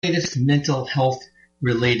latest mental health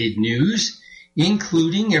related news,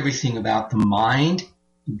 including everything about the mind,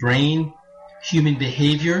 the brain, human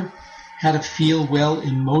behavior, how to feel well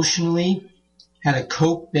emotionally, how to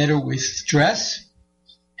cope better with stress,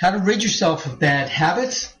 how to rid yourself of bad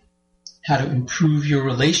habits, how to improve your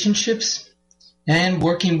relationships, and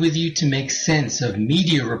working with you to make sense of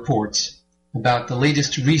media reports about the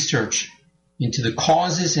latest research into the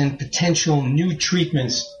causes and potential new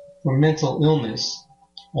treatments for mental illness.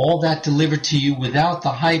 All that delivered to you without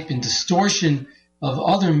the hype and distortion of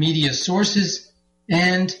other media sources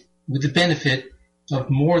and with the benefit of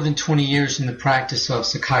more than 20 years in the practice of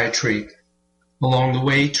psychiatry. Along the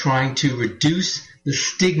way, trying to reduce the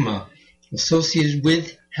stigma associated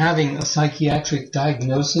with having a psychiatric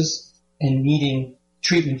diagnosis and needing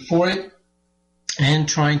treatment for it, and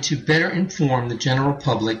trying to better inform the general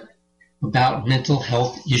public about mental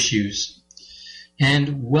health issues.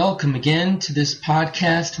 And welcome again to this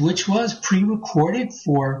podcast, which was pre-recorded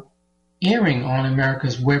for airing on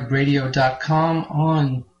americaswebradio.com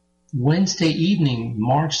on Wednesday evening,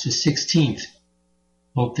 March the 16th.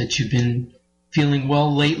 Hope that you've been feeling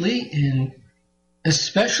well lately, and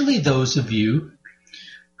especially those of you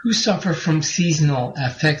who suffer from seasonal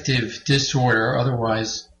affective disorder,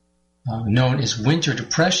 otherwise known as winter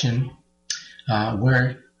depression,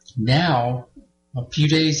 where now, a few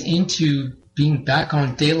days into being back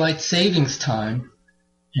on daylight savings time,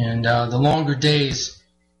 and the longer days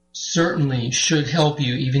certainly should help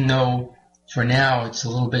you, even though for now it's a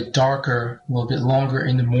little bit darker, a little bit longer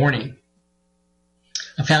in the morning.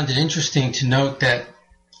 I found it interesting to note that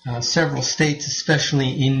several states,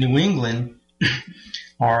 especially in New England,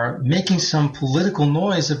 are making some political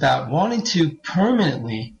noise about wanting to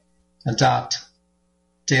permanently adopt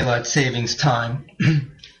daylight savings time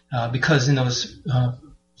because in those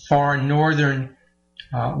far northern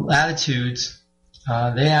latitudes,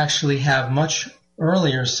 they actually have much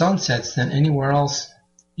earlier sunsets than anywhere else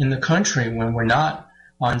in the country when we're not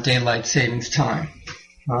on daylight savings time.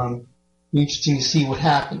 Interesting to see what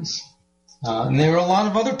happens. And there are a lot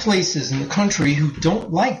of other places in the country who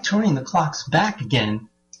don't like turning the clocks back again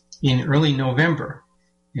in early November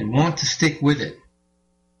and want to stick with it.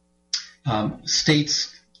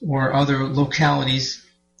 States or other localities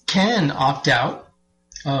can opt out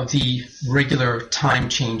of the regular time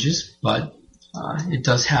changes, but it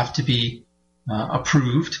does have to be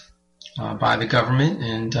approved by the government,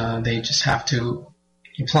 and they just have to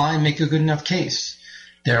apply and make a good enough case.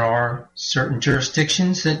 There are certain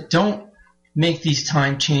jurisdictions that don't make these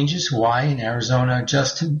time changes, Hawaii and Arizona,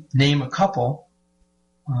 just to name a couple.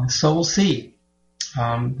 So we'll see.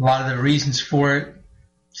 A lot of the reasons for it,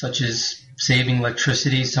 such as saving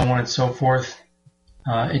electricity, so on and so forth,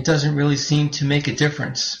 it doesn't really seem to make a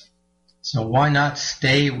difference. So why not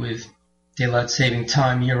stay with daylight saving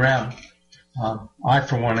time year-round? I,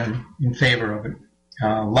 for one, am in favor of it.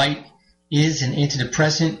 Light is an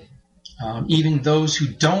antidepressant. Even those who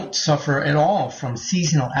don't suffer at all from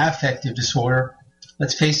seasonal affective disorder,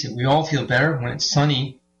 let's face it, we all feel better when it's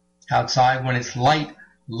sunny outside, when it's light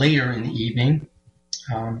later in the evening.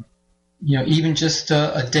 Even just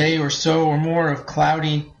a day or so or more of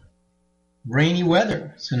cloudy, rainy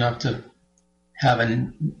weather is enough to have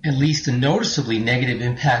at least a noticeably negative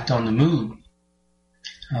impact on the mood.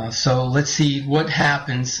 So let's see what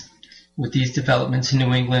happens with these developments in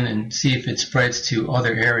New England and see if it spreads to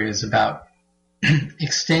other areas about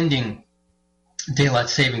extending daylight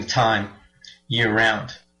saving time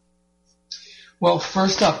year-round. Well,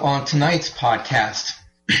 first up on tonight's podcast,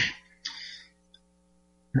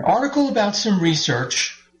 an article about some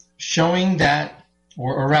research showing that,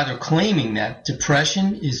 or rather claiming that,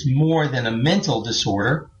 depression is more than a mental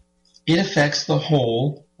disorder. It affects the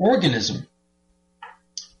whole organism.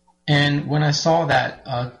 And when I saw that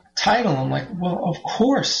title, I'm like, well, of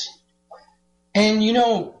course. And,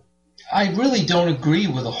 I really don't agree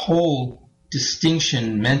with the whole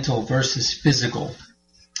distinction, mental versus physical.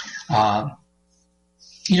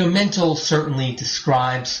 Mental certainly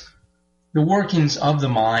describes the workings of the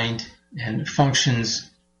mind and functions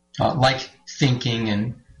like thinking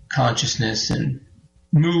and consciousness and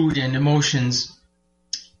mood and emotions.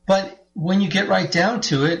 But when you get right down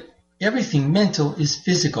to it, everything mental is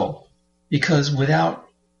physical, because without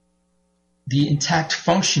the intact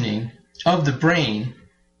functioning of the brain,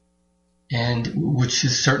 and which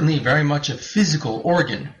is certainly very much a physical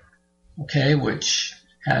organ, which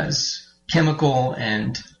has chemical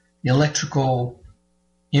and electrical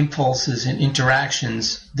impulses and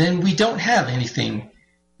interactions, then we don't have anything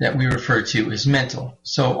that we refer to as mental.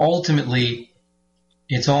 So ultimately,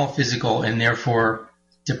 it's all physical, and therefore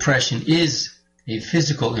depression is a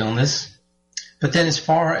physical illness. But then as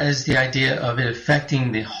far as the idea of it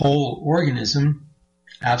affecting the whole organism,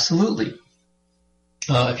 absolutely.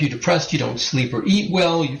 If you're depressed, you don't sleep or eat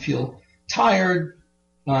well, you feel tired,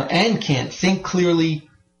 and can't think clearly.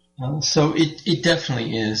 So it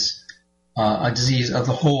definitely is a disease of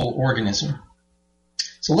the whole organism.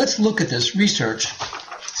 So let's look at this research,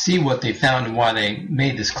 see what they found and why they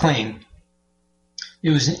made this claim. It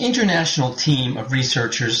was an international team of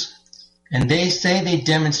researchers, and they say they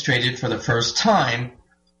demonstrated for the first time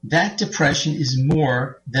that depression is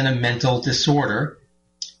more than a mental disorder,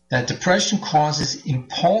 that depression causes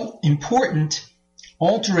important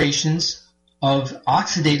alterations of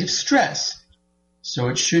oxidative stress, so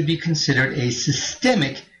it should be considered a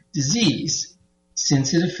systemic disease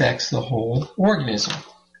since it affects the whole organism.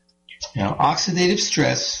 Now, oxidative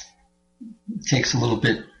stress takes a little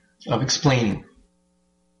bit of explaining.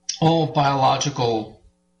 All biological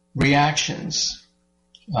reactions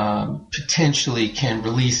potentially can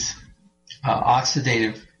release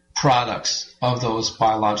oxidative products of those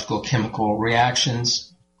biological chemical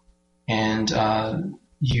reactions, and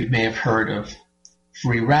you may have heard of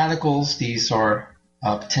free radicals. These are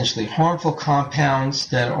potentially harmful compounds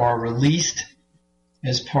that are released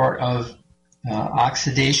as part of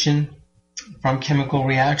oxidation from chemical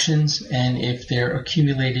reactions, and if they're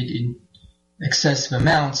accumulated in excessive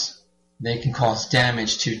amounts, they can cause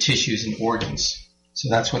damage to tissues and organs. So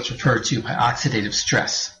that's what's referred to by oxidative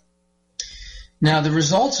stress. Now, the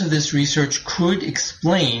results of this research could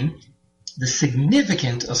explain the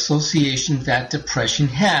significant association that depression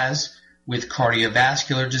has with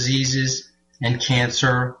cardiovascular diseases and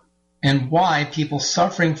cancer, and why people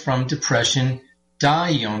suffering from depression die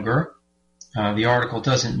younger. The article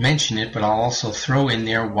doesn't mention it, but I'll also throw in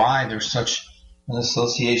there why there's such an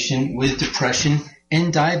association with depression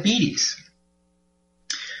and diabetes.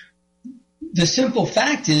 The simple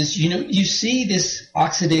fact is, you see this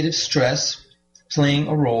oxidative stress playing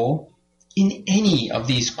a role in any of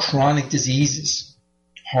these chronic diseases,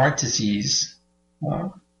 heart disease,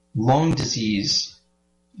 lung disease,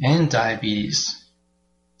 and diabetes.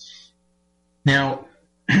 Now,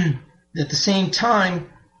 at the same time,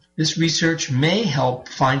 this research may help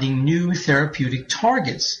finding new therapeutic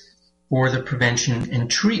targets for the prevention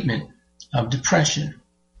and treatment of depression.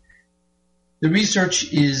 The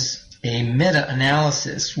research is a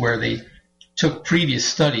meta-analysis where they took previous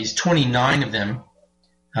studies, 29 of them,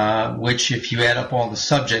 which, if you add up all the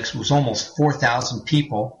subjects, was almost 4,000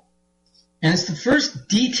 people. And it's the first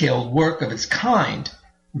detailed work of its kind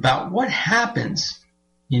about what happens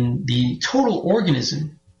in the total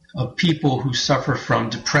organism of people who suffer from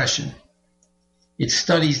depression. It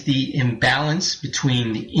studies the imbalance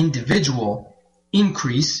between the individual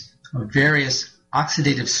increase of various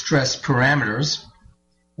oxidative stress parameters,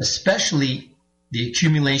 especially the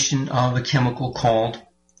accumulation of a chemical called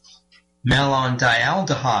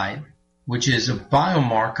malondialdehyde, which is a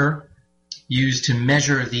biomarker used to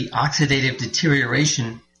measure the oxidative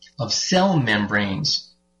deterioration of cell membranes,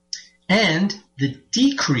 and the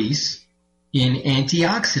decrease in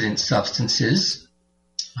antioxidant substances.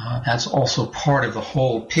 That's also part of the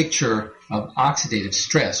whole picture of oxidative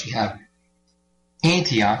stress. You have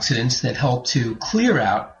antioxidants that help to clear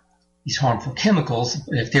out these harmful chemicals.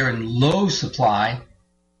 If they're in low supply,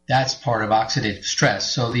 that's part of oxidative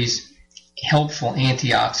stress. So these helpful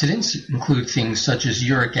antioxidants include things such as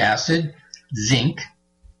uric acid, zinc,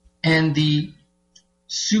 and the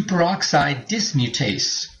superoxide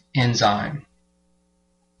dismutase enzyme.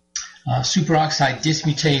 Superoxide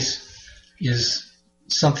dismutase is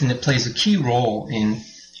something that plays a key role in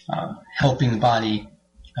helping the body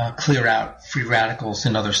clear out free radicals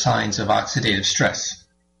and other signs of oxidative stress.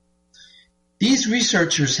 These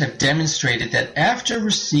researchers have demonstrated that after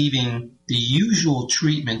receiving the usual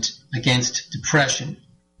treatment against depression,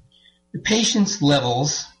 the patient's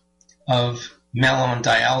levels of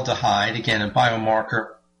malondialdehyde, again a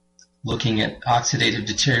biomarker looking at oxidative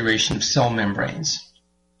deterioration of cell membranes,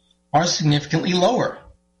 are significantly lower,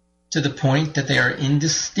 to the point that they are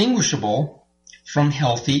indistinguishable from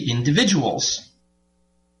healthy individuals.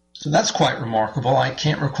 So that's quite remarkable. I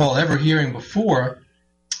can't recall ever hearing before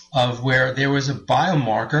of where there was a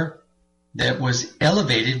biomarker that was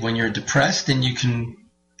elevated when you're depressed, and you can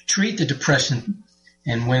treat the depression,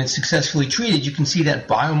 and when it's successfully treated, you can see that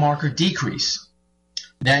biomarker decrease.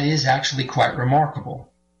 That is actually quite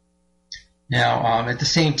remarkable. Now, at the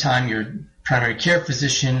same time, your primary care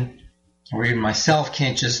physician or even myself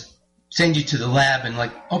can't just send you to the lab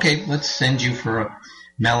and okay, let's send you for a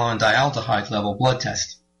malondialdehyde level blood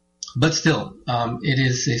test. But still, it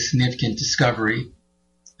is a significant discovery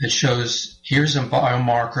that shows here's a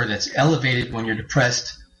biomarker that's elevated when you're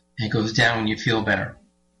depressed. and it goes down when you feel better.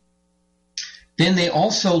 Then they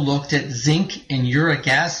also looked at zinc and uric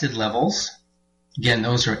acid levels. Again,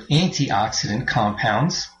 those are antioxidant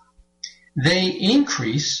compounds. They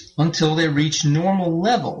increase until they reach normal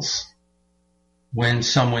levels when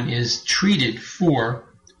someone is treated for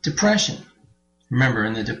depression. Remember,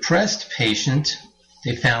 in the depressed patient,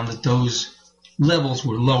 they found that those levels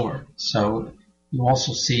were lower. So you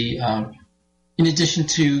also see, in addition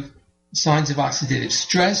to signs of oxidative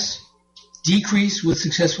stress decrease with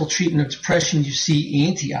successful treatment of depression, you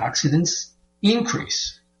see antioxidants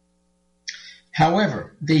increase.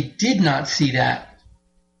 However, they did not see that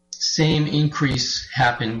same increase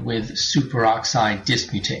happen with superoxide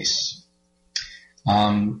dismutase.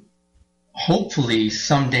 Hopefully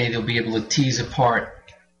someday they'll be able to tease apart,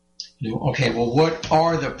 okay, well, what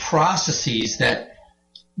are the processes that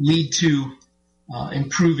lead to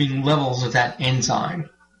improving levels of that enzyme?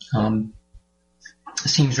 It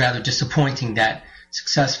seems rather disappointing that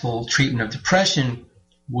successful treatment of depression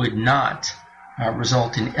would not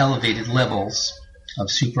result in elevated levels of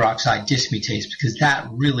superoxide dismutase, because that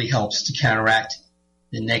really helps to counteract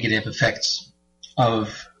the negative effects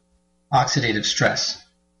of oxidative stress.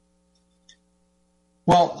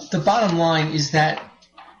 Well, the bottom line is that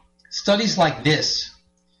studies like this,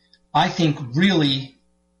 I think, really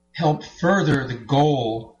help further the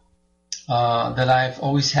goal that I've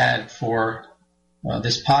always had for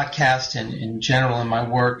this podcast and in general in my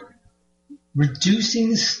work,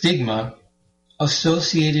 reducing the stigma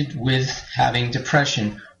associated with having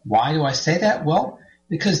depression. Why do I say that? Well,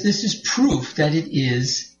 because this is proof that it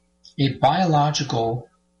is a biological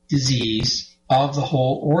disease of the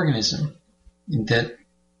whole organism, and that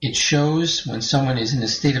it shows when someone is in a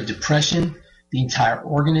state of depression, the entire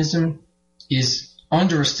organism is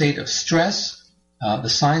under a state of stress. The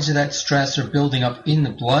signs of that stress are building up in the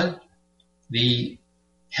blood. The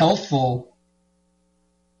healthful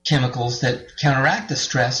chemicals that counteract the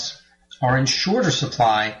stress are in shorter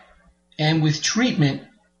supply, and with treatment,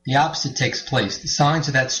 the opposite takes place. The signs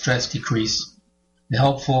of that stress decrease. The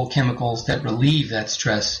helpful chemicals that relieve that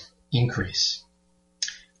stress increase.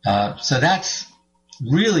 So that's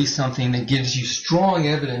really something that gives you strong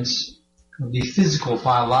evidence of the physical,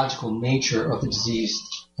 biological nature of the disease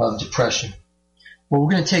of depression. Well,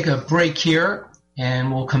 we're going to take a break here,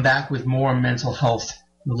 and we'll come back with more mental health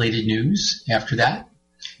related news after that.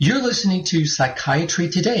 You're listening to Psychiatry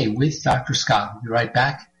Today with Dr. Scott. We'll be right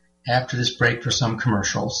back after this break for some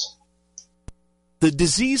commercials. The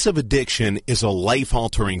disease of addiction is a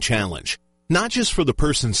life-altering challenge, not just for the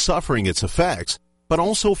person suffering its effects, but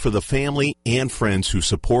also for the family and friends who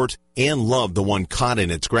support and love the one caught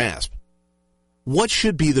in its grasp. What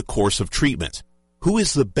should be the course of treatment? Who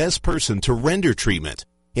is the best person to render treatment?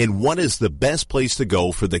 And what is the best place to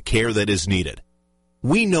go for the care that is needed?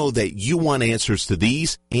 We know that you want answers to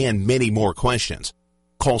these and many more questions.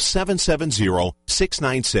 Call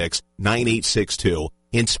 770-696-9862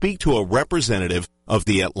 and speak to a representative of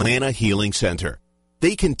the Atlanta Healing Center.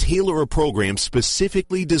 They can tailor a program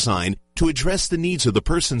specifically designed to address the needs of the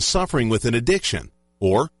person suffering with an addiction,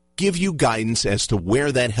 or give you guidance as to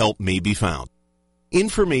where that help may be found.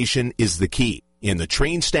 Information is the key, and the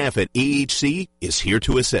trained staff at AHC is here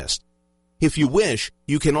to assist. If you wish,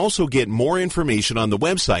 you can also get more information on the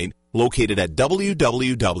website located at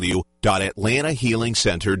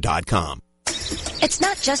www.atlantahealingcenter.com. It's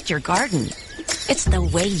not just your garden. It's the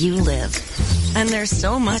way you live. And there's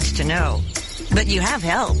so much to know. But you have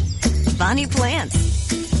help. Bonnie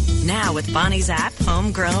Plants. Now with Bonnie's app,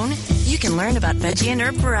 Homegrown, you can learn about veggie and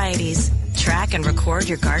herb varieties, track and record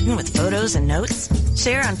your garden with photos and notes,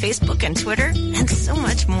 share on Facebook and Twitter, and so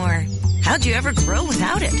much more. How'd you ever grow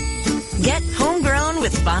without it? Get Homegrown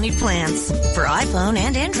with Bonnie Plants for iPhone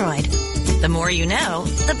and Android. The more you know,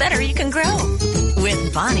 the better you can grow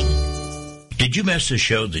with Bonnie. Did you miss a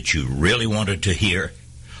show that you really wanted to hear?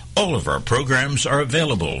 All of our programs are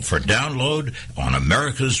available for download on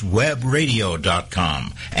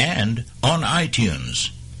americaswebradio.com and on iTunes.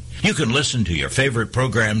 You can listen to your favorite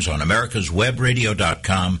programs on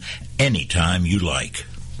americaswebradio.com anytime you like.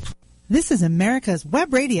 This is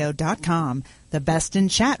americaswebradio.com, the best in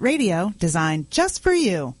chat radio designed just for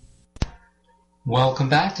you. Welcome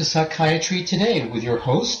back to Psychiatry Today with your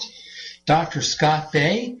host, Dr. Scott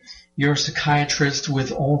Bay, your psychiatrist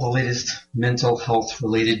with all the latest mental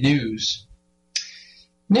health-related news.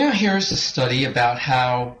 Now here's a study about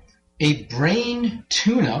how a brain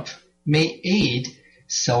tune-up may aid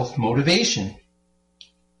self-motivation.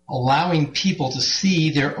 Allowing people to see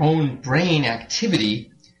their own brain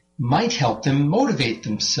activity might help them motivate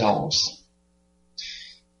themselves.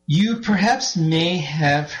 You perhaps may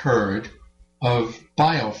have heard of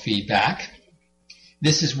biofeedback.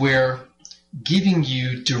 This is where giving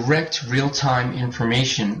you direct real-time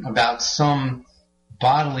information about some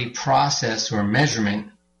bodily process or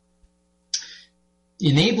measurement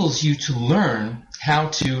enables you to learn how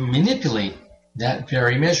to manipulate that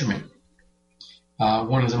very measurement.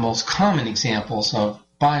 One of the most common examples of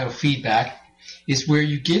biofeedback is where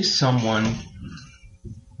you give someone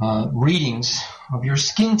readings of your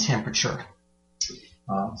skin temperature,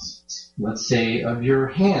 let's say of your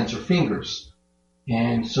hands or fingers.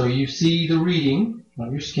 And so you see the reading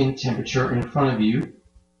of your skin temperature in front of you,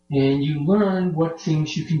 and you learn what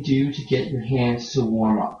things you can do to get your hands to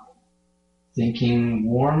warm up. Thinking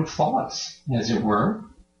warm thoughts, as it were.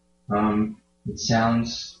 It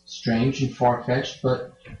sounds strange and far-fetched,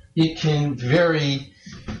 but it can very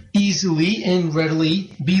easily and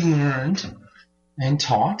readily be learned and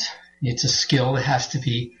taught. It's a skill that has to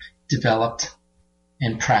be developed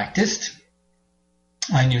and practiced.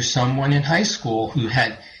 I knew someone in high school who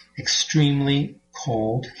had extremely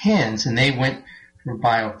cold hands, and they went for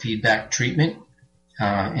biofeedback treatment,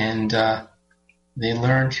 and they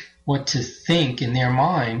learned what to think in their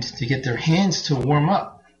mind to get their hands to warm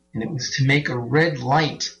up. And it was to make a red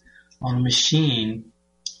light on the machine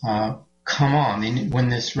come on. And when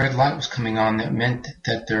this red light was coming on, that meant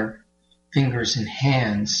that their fingers and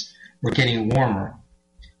hands were getting warmer.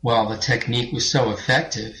 Well, the technique was so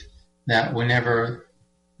effective that whenever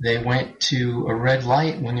they went to a red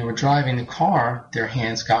light when they were driving the car, their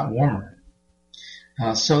hands got warmer.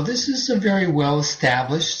 So this is a very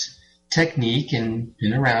well-established technique and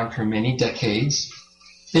been around for many decades.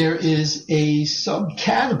 There is a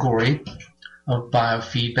subcategory of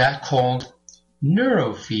biofeedback called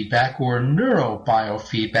neurofeedback or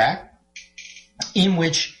neurobiofeedback, in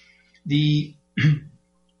which the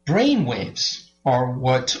brain waves are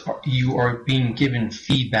what you are being given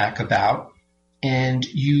feedback about, and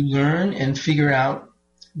you learn and figure out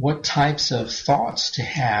what types of thoughts to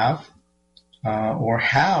have or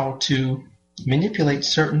how to manipulate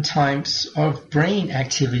certain types of brain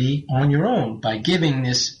activity on your own by getting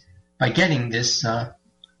this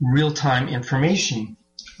real-time information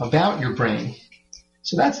about your brain.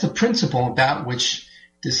 So that's the principle about which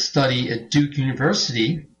this study at Duke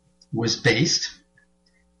University was based.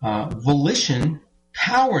 Volition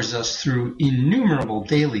powers us through innumerable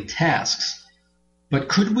daily tasks, but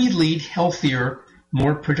could we lead healthier,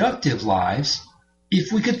 more productive lives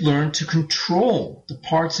if we could learn to control the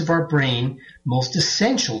parts of our brain most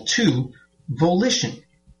essential to volition?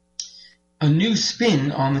 A new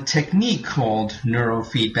spin on the technique called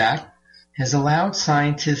neurofeedback has allowed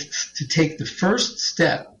scientists to take the first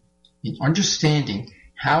step in understanding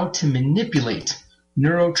how to manipulate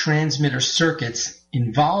neurotransmitter circuits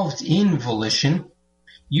involved in volition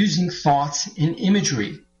using thoughts and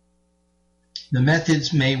imagery. The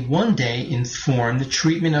methods may one day inform the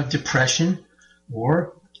treatment of depression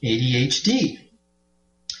or ADHD.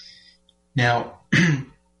 Now,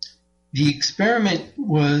 the experiment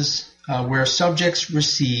was where subjects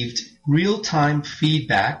received real-time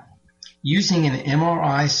feedback using an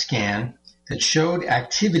MRI scan that showed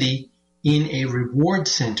activity in a reward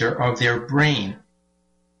center of their brain.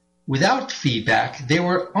 Without feedback, they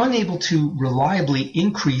were unable to reliably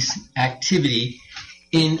increase activity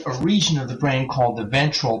in a region of the brain called the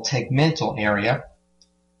ventral tegmental area,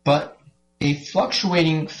 but a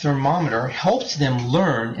fluctuating thermometer helped them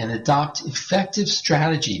learn and adopt effective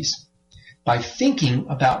strategies by thinking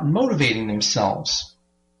about motivating themselves.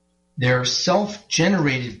 Their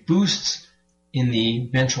self-generated boosts in the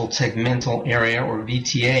ventral tegmental area, or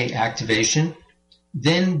VTA activation,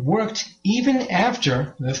 then worked even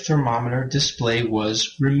after the thermometer display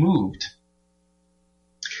was removed.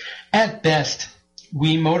 At best,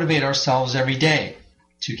 we motivate ourselves every day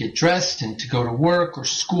to get dressed and to go to work or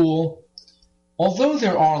school. Although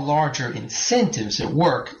there are larger incentives at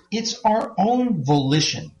work, it's our own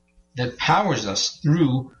volition that powers us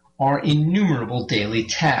through our innumerable daily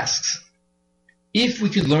tasks. If we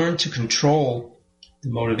could learn to control the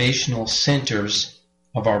motivational centers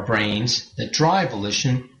of our brains that drive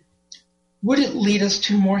volition, would it lead us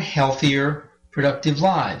to more healthier, productive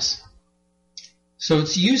lives? So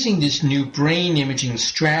it's using this new brain imaging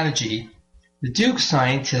strategy, the Duke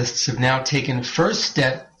scientists have now taken the first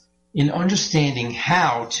step in understanding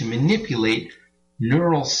how to manipulate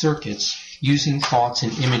neural circuits using thoughts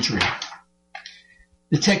and imagery.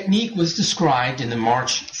 The technique was described in the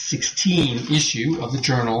March 16 issue of the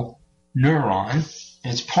journal Neuron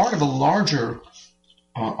as part of a larger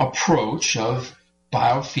approach of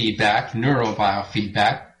biofeedback,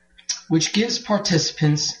 neurobiofeedback, which gives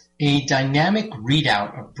participants a dynamic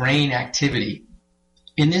readout of brain activity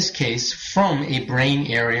in this case from a brain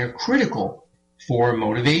area critical for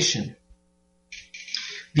motivation.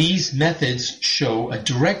 These methods show a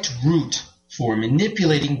direct route for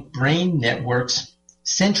manipulating brain networks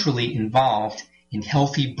centrally involved in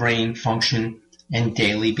healthy brain function and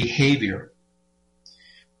daily behavior.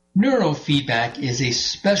 Neurofeedback is a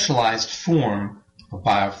specialized form of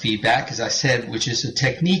biofeedback, as I said, which is a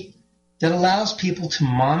technique that allows people to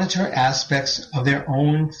monitor aspects of their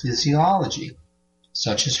own physiology,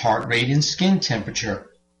 such as heart rate and skin temperature.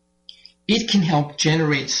 It can help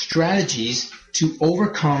generate strategies to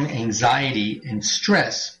overcome anxiety and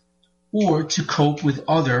stress, or to cope with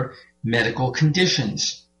other medical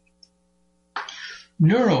conditions.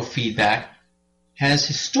 Neurofeedback has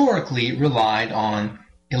historically relied on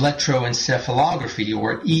electroencephalography,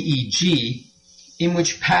 or EEG, in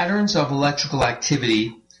which patterns of electrical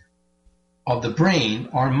activity of the brain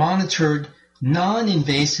are monitored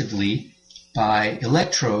non-invasively by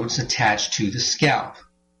electrodes attached to the scalp.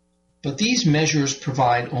 But these measures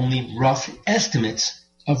provide only rough estimates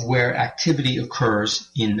of where activity occurs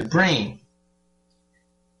in the brain.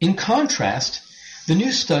 In contrast, the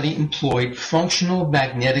new study employed functional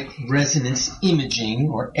magnetic resonance imaging,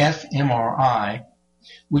 or fMRI,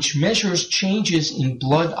 which measures changes in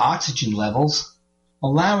blood oxygen levels,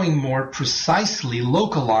 allowing more precisely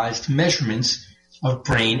localized measurements of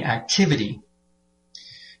brain activity.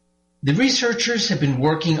 The researchers have been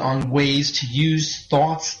working on ways to use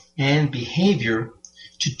thoughts and behavior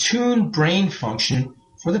to tune brain function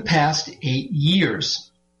for the past 8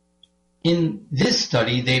 years. In this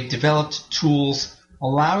study, they've developed tools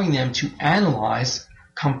allowing them to analyze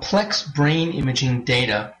complex brain imaging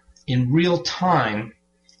data in real time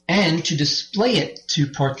and to display it to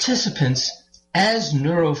participants as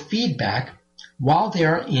neurofeedback while they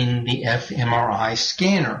are in the fMRI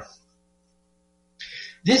scanner.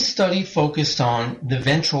 This study focused on the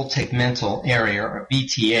ventral tegmental area, or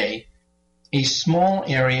VTA, a small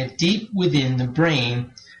area deep within the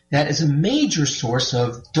brain that is a major source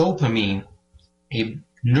of dopamine, a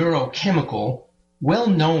neurochemical well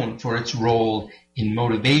known for its role in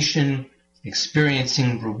motivation,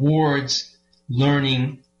 experiencing rewards,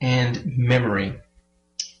 learning, and memory.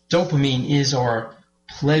 Dopamine is our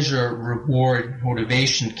pleasure, reward,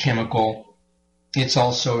 motivation chemical. It's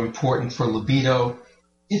also important for libido.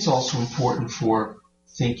 It's also important for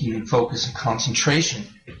thinking and focus and concentration.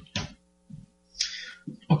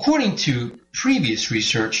 According to previous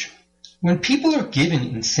research, when people are given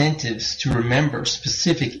incentives to remember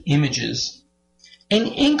specific images, an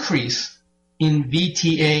increase in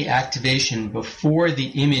VTA activation before the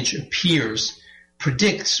image appears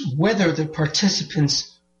predicts whether the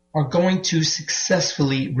participants are going to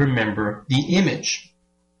successfully remember the image.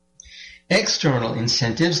 External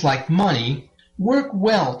incentives like money work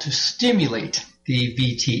well to stimulate the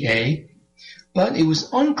VTA, but it was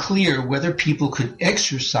unclear whether people could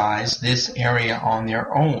exercise this area on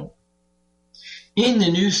their own. In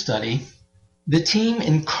the new study, the team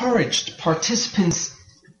encouraged participants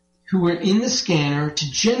who were in the scanner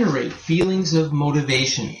to generate feelings of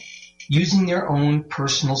motivation using their own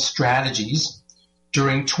personal strategies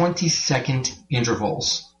during 20-second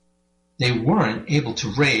intervals. They weren't able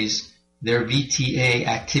to raise their VTA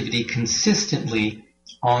activity consistently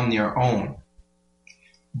on their own.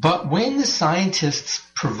 But when the scientists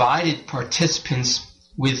provided participants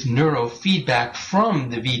with neurofeedback from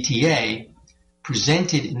the VTA,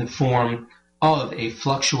 presented in the form of a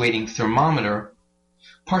fluctuating thermometer,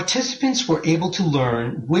 participants were able to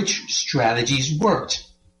learn which strategies worked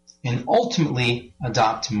and ultimately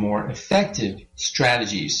adopt more effective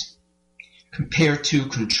strategies. Compared to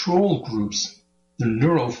control groups, the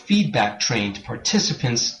neurofeedback-trained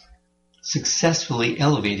participants successfully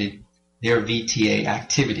elevated their VTA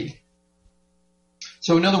activity.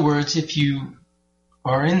 So in other words, if you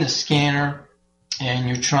are in the scanner and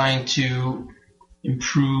you're trying to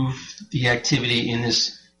improve the activity in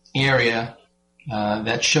this area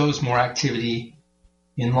that shows more activity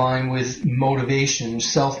in line with motivation,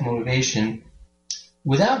 self-motivation,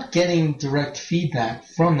 without getting direct feedback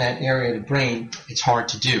from that area of the brain, it's hard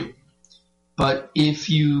to do. But if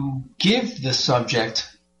you give the subject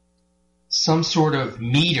some sort of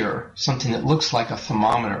meter, something that looks like a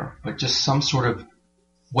thermometer, but just some sort of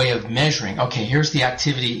way of measuring, okay, here's the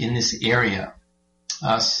activity in this area.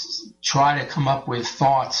 Try to come up with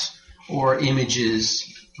thoughts or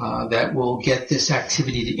images that will get this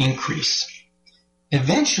activity to increase.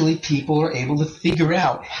 Eventually, people are able to figure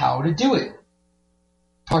out how to do it.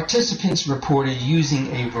 Participants reported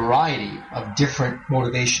using a variety of different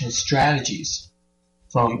motivational strategies,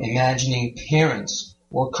 from imagining parents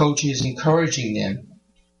or coaches encouraging them,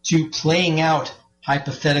 to playing out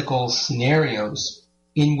hypothetical scenarios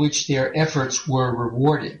in which their efforts were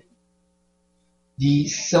rewarded. The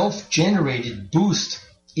self-generated boost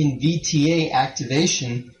in VTA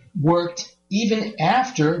activation worked even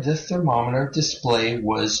after the thermometer display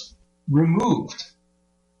was removed.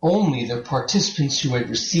 Only the participants who had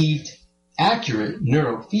received accurate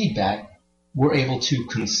neurofeedback were able to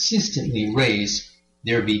consistently raise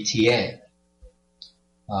their VTA.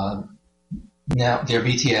 Now, their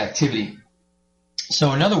VTA activity.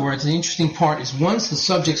 So in other words, the interesting part is once the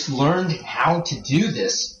subjects learned how to do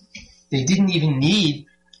this, they didn't even need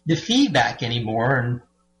the feedback anymore, and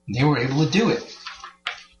they were able to do it.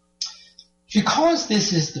 Because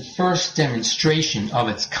this is the first demonstration of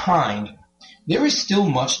its kind, there is still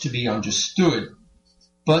much to be understood,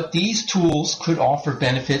 but these tools could offer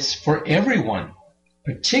benefits for everyone,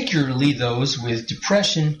 particularly those with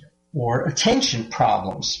depression or attention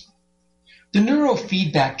problems. The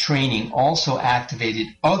neurofeedback training also activated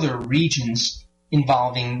other regions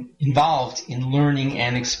involved in learning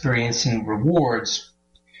and experiencing rewards,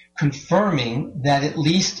 confirming that at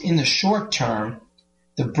least in the short term,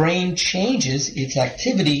 the brain changes its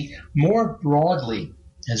activity more broadly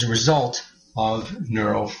as a result of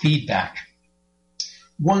neurofeedback.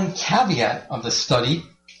 One caveat of the study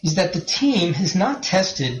is that the team has not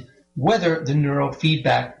tested whether the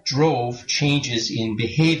neurofeedback drove changes in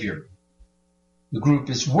behavior. The group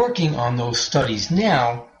is working on those studies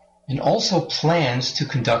now and also plans to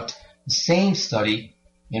conduct the same study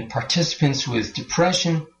in participants with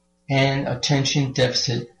depression and attention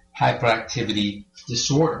deficit hyperactivity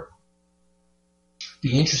disorder.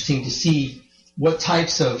 Be interesting to see what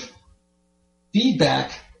types of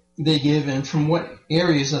feedback they give and from what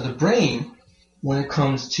areas of the brain when it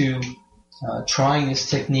comes to trying this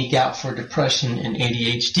technique out for depression and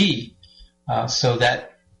ADHD, so that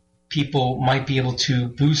people might be able to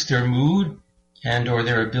boost their mood and or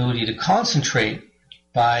their ability to concentrate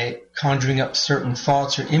by conjuring up certain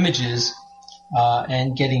thoughts or images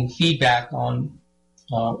and getting feedback on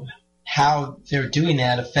how they're doing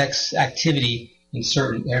that affects activity in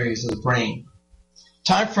certain areas of the brain.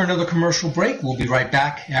 Time for another commercial break. We'll be right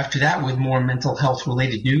back after that with more mental health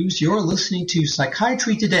related news. You're listening to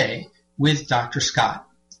Psychiatry Today with Dr. Scott.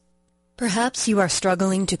 Perhaps you are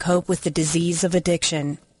struggling to cope with the disease of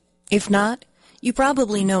addiction. If not, you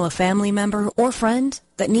probably know a family member or friend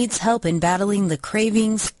that needs help in battling the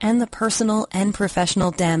cravings and the personal and professional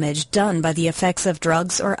damage done by the effects of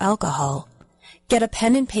drugs or alcohol. Get a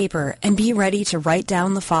pen and paper and be ready to write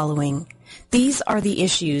down the following. These are the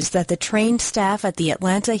issues that the trained staff at the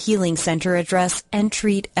Atlanta Healing Center address and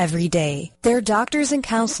treat every day. Their doctors and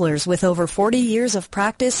counselors with over 40 years of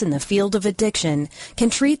practice in the field of addiction can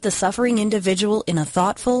treat the suffering individual in a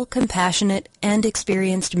thoughtful, compassionate, and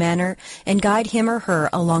experienced manner and guide him or her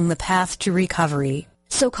along the path to recovery.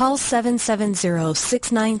 So call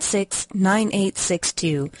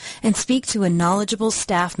 770-696-9862 and speak to a knowledgeable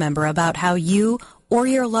staff member about how you or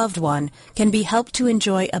your loved one can be helped to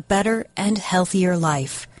enjoy a better and healthier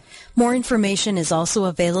life. More information is also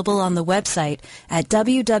available on the website at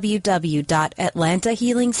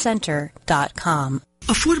www.atlantahealingcenter.com.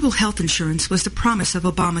 Affordable health insurance was the promise of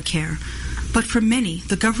Obamacare, but for many,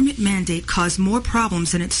 the government mandate caused more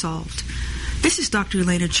problems than it solved. This is Dr.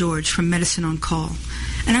 Elena George from Medicine on Call,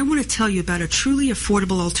 and I want to tell you about a truly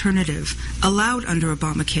affordable alternative allowed under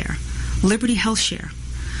Obamacare, Liberty HealthShare.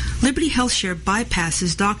 Liberty HealthShare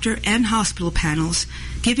bypasses doctor and hospital panels,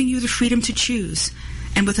 giving you the freedom to choose.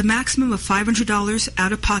 And with a maximum of $500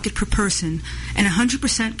 out-of-pocket per person and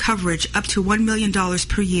 100% coverage up to $1 million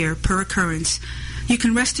per year per occurrence, you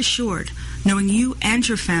can rest assured knowing you and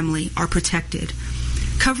your family are protected.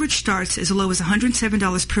 Coverage starts as low as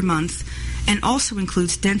 $107 per month and also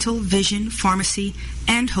includes dental, vision, pharmacy,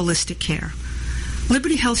 and holistic care.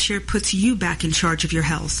 Liberty HealthShare puts you back in charge of your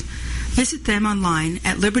health. Visit them online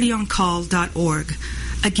at libertyoncall.org.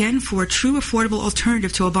 Again, for a true affordable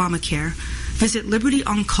alternative to Obamacare, visit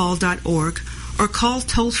libertyoncall.org or call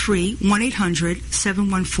toll-free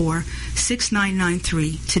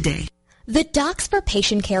 1-800-714-6993 today. The Docs for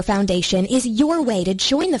Patient Care Foundation is your way to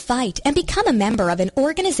join the fight and become a member of an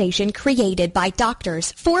organization created by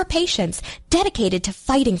doctors for patients, dedicated to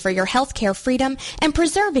fighting for your healthcare freedom and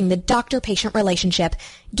preserving the doctor-patient relationship.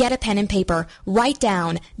 Get a pen and paper. Write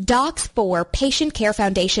down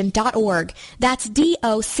docs4patientcarefoundation.org. That's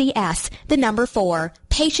DOCS, the number 4,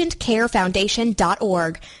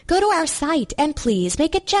 patientcarefoundation.org. Go to our site and please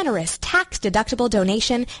make a generous tax-deductible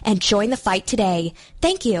donation and join the fight today.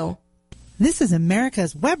 Thank you. This is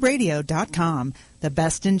America's Webradio.com, the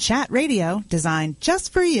best in chat radio designed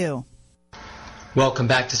just for you. Welcome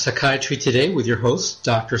back to Psychiatry Today with your host,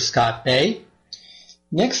 Dr. Scott Bay.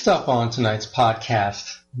 Next up on tonight's podcast,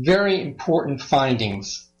 very important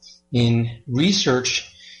findings in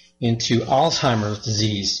research into Alzheimer's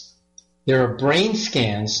disease. There are brain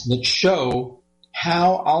scans that show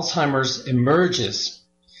how Alzheimer's emerges.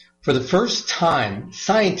 For the first time,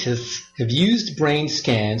 scientists have used brain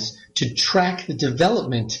scans to track the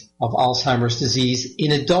development of Alzheimer's disease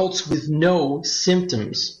in adults with no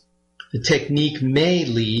symptoms. The technique may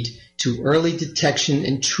lead to early detection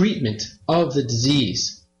and treatment of the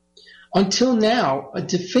disease. Until now, a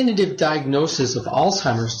definitive diagnosis of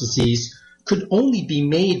Alzheimer's disease could only be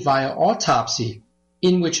made via autopsy,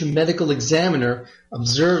 in which a medical examiner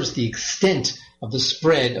observes the extent of the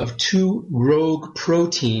spread of two rogue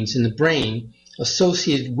proteins in the brain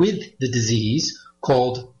associated with the disease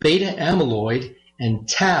called beta amyloid and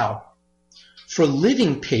tau. For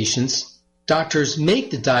living patients, doctors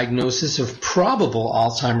make the diagnosis of probable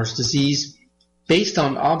Alzheimer's disease based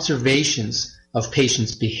on observations of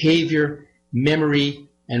patients' behavior, memory,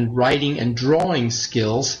 and writing and drawing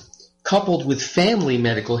skills, coupled with family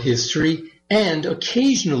medical history and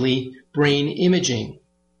occasionally brain imaging.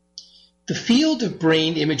 The field of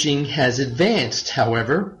brain imaging has advanced,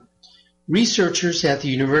 however. Researchers at the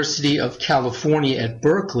University of California at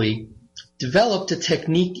Berkeley developed a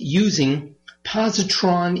technique using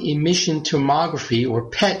positron emission tomography, or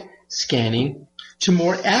PET scanning, to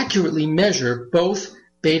more accurately measure both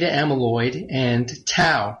beta amyloid and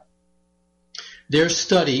tau. Their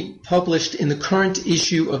study, published in the current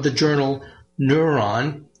issue of the journal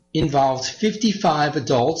Neuron, involved 55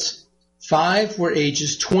 adults. 5 were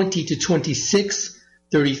ages 20 to 26,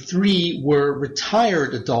 33 were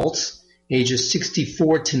retired adults, ages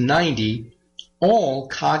 64 to 90, all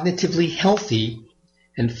cognitively healthy,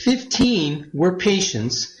 and 15 were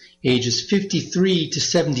patients, ages 53 to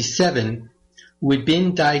 77, who had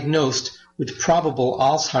been diagnosed with probable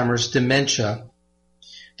Alzheimer's dementia.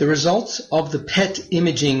 The results of the PET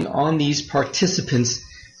imaging on these participants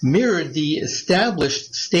mirrored the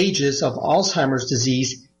established stages of Alzheimer's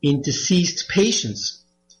disease in deceased patients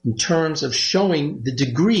in terms of showing the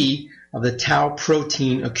degree of the tau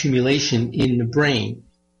protein accumulation in the brain.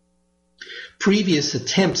 Previous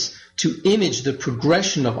attempts to image the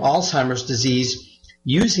progression of Alzheimer's disease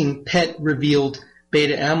using PET revealed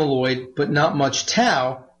beta amyloid but not much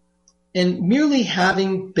tau, and merely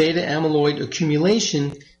having beta amyloid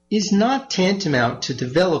accumulation is not tantamount to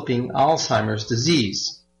developing Alzheimer's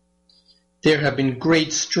disease. There have been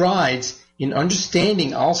great strides in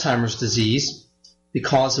understanding Alzheimer's disease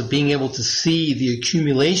because of being able to see the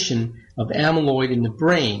accumulation of amyloid in the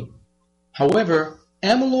brain. However,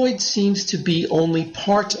 amyloid seems to be only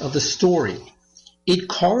part of the story. It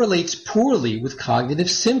correlates poorly with cognitive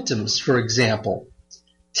symptoms, for example.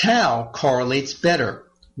 Tau correlates better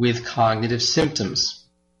with cognitive symptoms.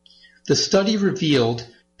 The study revealed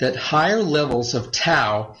that higher levels of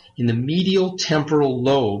tau in the medial temporal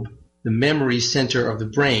lobe, the memory center of the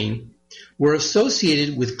brain, were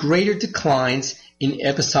associated with greater declines in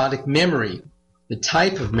episodic memory, the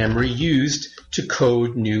type of memory used to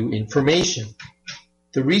code new information.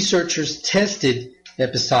 The researchers tested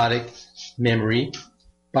episodic memory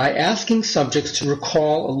by asking subjects to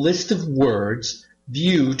recall a list of words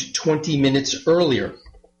viewed 20 minutes earlier.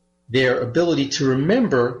 Their ability to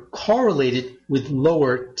remember correlated with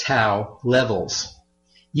lower tau levels.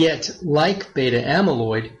 Yet, like beta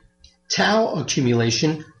amyloid, tau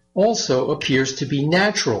accumulation also appears to be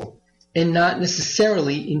natural and not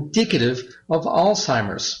necessarily indicative of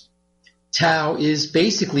Alzheimer's. Tau is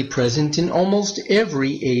basically present in almost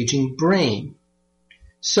every aging brain.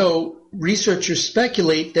 So, researchers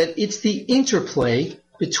speculate that it's the interplay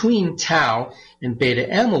between tau and beta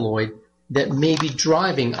amyloid that may be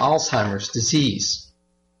driving Alzheimer's disease.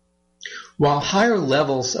 While higher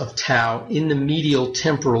levels of tau in the medial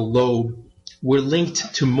temporal lobe were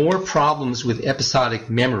linked to more problems with episodic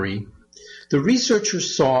memory, the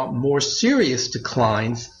researchers saw more serious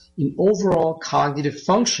declines in overall cognitive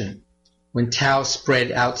function when tau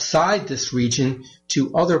spread outside this region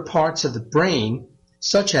to other parts of the brain,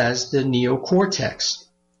 such as the neocortex.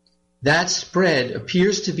 That spread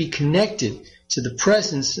appears to be connected to the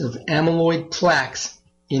presence of amyloid plaques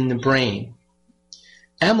in the brain.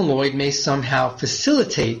 Amyloid may somehow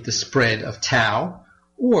facilitate the spread of tau,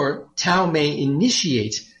 or tau may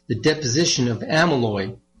initiate the deposition of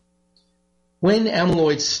amyloid. When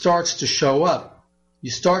amyloid starts to show up, you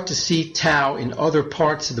start to see tau in other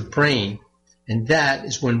parts of the brain, and that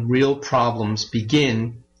is when real problems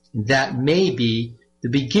begin, and that may be the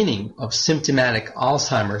beginning of symptomatic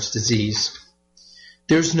Alzheimer's disease.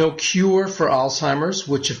 There's no cure for Alzheimer's,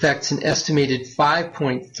 which affects an estimated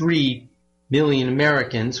 5.3 million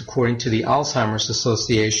Americans, according to the Alzheimer's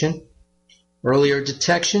Association. Earlier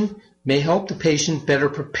detection may help the patient better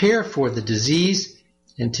prepare for the disease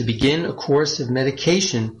and to begin a course of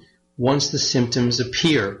medication once the symptoms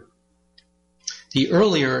appear. The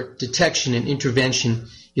earlier detection and intervention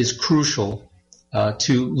is crucial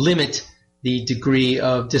to limit the degree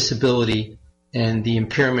of disability and the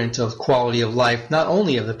impairment of quality of life, not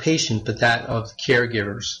only of the patient, but that of the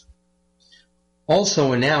caregivers.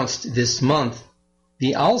 Also announced this month,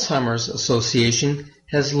 the Alzheimer's Association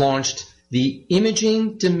has launched the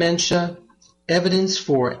Imaging Dementia Evidence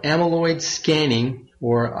for Amyloid Scanning,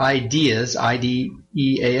 or IDEAS,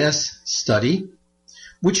 I-D-E-A-S study,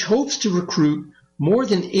 which hopes to recruit more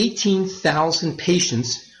than 18,000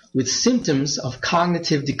 patients with symptoms of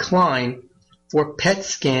cognitive decline for PET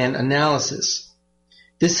scan analysis.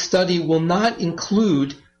 This study will not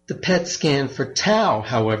include the PET scan for tau,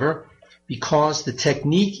 however, because the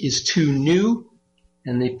technique is too new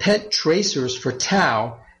and the PET tracers for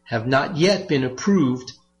tau have not yet been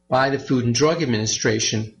approved by the Food and Drug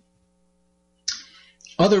Administration.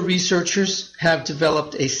 Other researchers have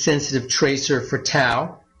developed a sensitive tracer for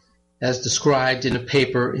tau, as described in a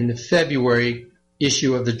paper in the February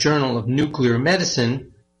issue of the Journal of Nuclear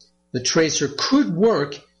Medicine. The tracer could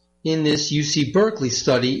work in this UC Berkeley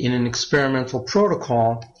study in an experimental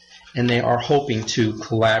protocol, and they are hoping to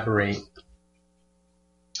collaborate.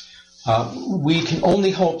 We can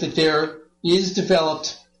only hope that there is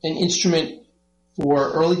developed an instrument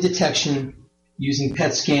for early detection using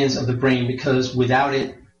PET scans of the brain, because without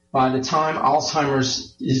it, by the time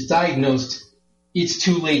Alzheimer's is diagnosed, it's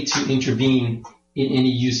too late to intervene in any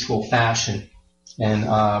useful fashion and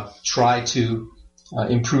try to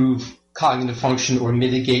improve cognitive function or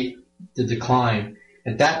mitigate the decline.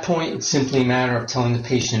 At that point, it's simply a matter of telling the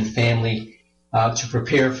patient and family to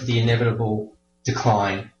prepare for the inevitable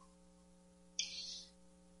decline.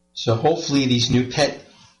 So hopefully these new PET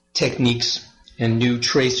techniques and new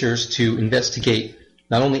tracers to investigate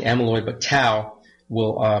not only amyloid but tau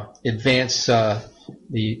will advance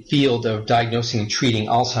the field of diagnosing and treating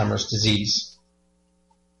Alzheimer's disease.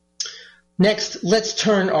 Next, let's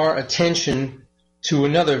turn our attention to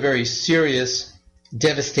another very serious,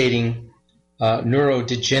 devastating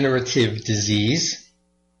neurodegenerative disease.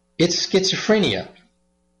 It's schizophrenia.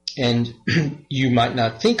 And you might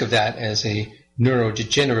not think of that as a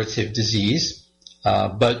neurodegenerative disease,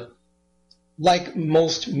 but like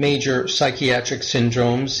most major psychiatric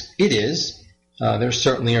syndromes, it is. There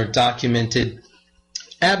certainly are documented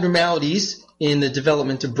abnormalities in the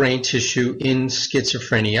development of brain tissue in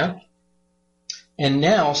schizophrenia. And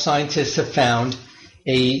now scientists have found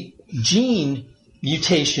a gene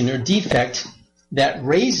mutation or defect that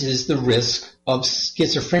raises the risk of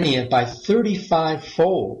schizophrenia by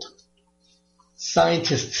 35-fold.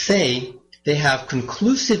 Scientists say they have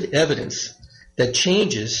conclusive evidence that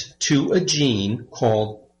changes to a gene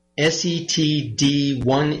called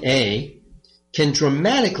SETD1A can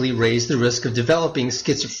dramatically raise the risk of developing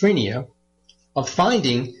schizophrenia, a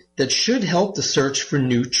finding that should help the search for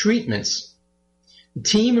new treatments. The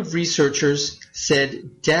team of researchers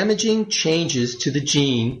said damaging changes to the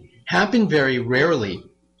gene happen very rarely,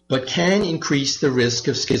 but can increase the risk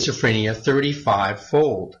of schizophrenia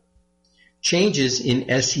 35-fold. Changes in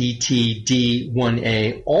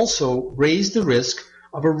SETD1A also raise the risk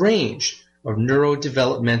of a range of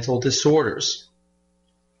neurodevelopmental disorders.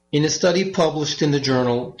 In a study published in the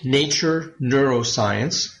journal Nature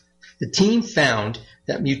Neuroscience, the team found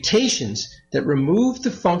that mutations that remove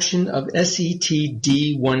the function of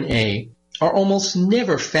SETD1A are almost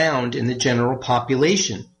never found in the general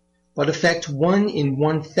population, but affect 1 in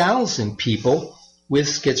 1,000 people with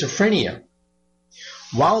schizophrenia.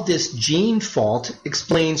 While this gene fault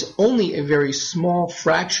explains only a very small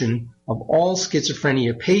fraction of all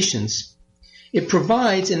schizophrenia patients, it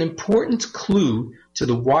provides an important clue to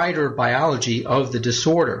the wider biology of the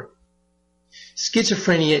disorder.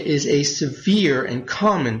 Schizophrenia is a severe and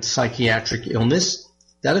common psychiatric illness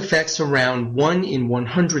that affects around 1 in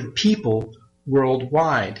 100 people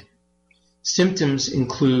worldwide. Symptoms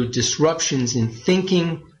include disruptions in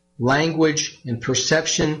thinking, language, and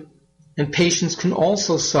perception, and patients can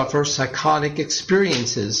also suffer psychotic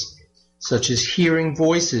experiences, such as hearing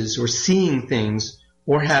voices or seeing things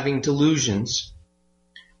or having delusions.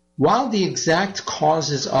 While the exact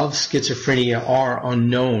causes of schizophrenia are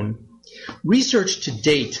unknown, research to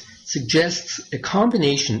date suggests a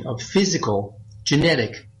combination of physical,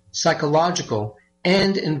 genetic, psychological,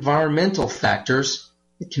 and environmental factors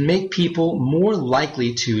that can make people more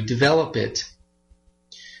likely to develop it.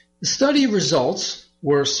 The study results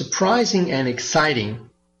were surprising and exciting.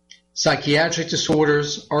 Psychiatric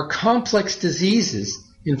disorders are complex diseases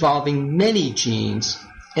involving many genes,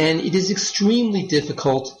 and it is extremely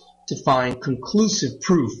difficult to find conclusive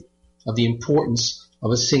proof of the importance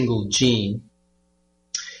of a single gene.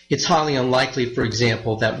 It's highly unlikely, for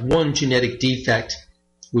example, that one genetic defect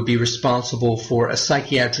would be responsible for a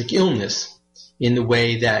psychiatric illness in the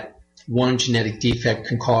way that one genetic defect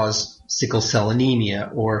can cause sickle cell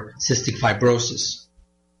anemia or cystic fibrosis.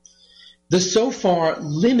 The so far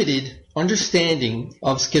limited understanding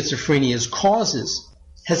of schizophrenia's causes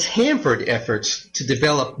has hampered efforts to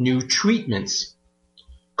develop new treatments.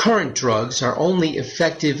 Current drugs are only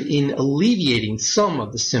effective in alleviating some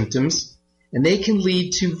of the symptoms, and they can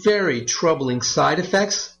lead to very troubling side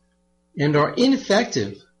effects and are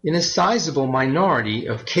ineffective in a sizable minority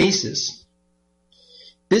of cases.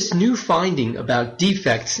 This new finding about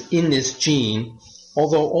defects in this gene,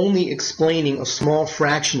 although only explaining a small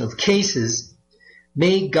fraction of cases,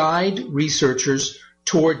 may guide researchers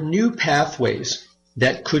toward new pathways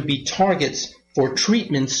that could be targets for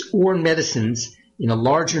treatments or medicines in a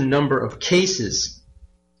larger number of cases.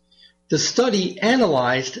 The study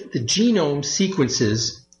analyzed the genome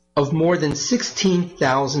sequences of more than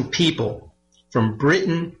 16,000 people from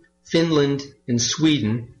Britain, Finland, and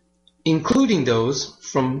Sweden, including those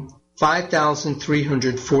from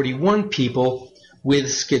 5,341 people with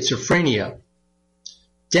schizophrenia.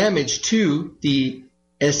 Damage to the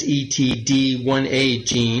SETD1A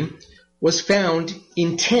gene was found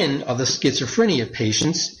in 10 of the schizophrenia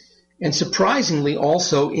patients, and surprisingly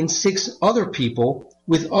also in 6 other people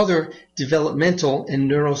with other developmental and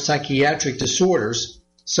neuropsychiatric disorders,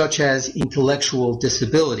 such as intellectual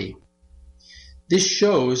disability. This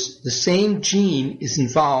shows the same gene is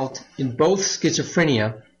involved in both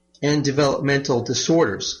schizophrenia and developmental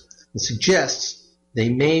disorders, and suggests they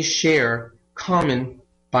may share common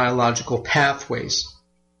biological pathways.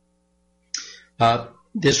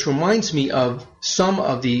 This reminds me of some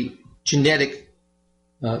of the genetic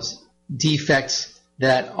defects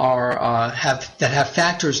that have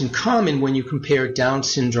factors in common when you compare Down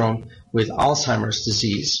syndrome with Alzheimer's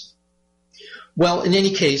disease. Well, in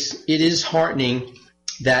any case, it is heartening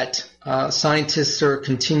that scientists are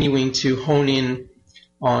continuing to hone in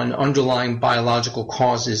on underlying biological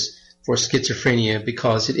causes for schizophrenia,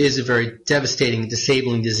 because it is a very devastating,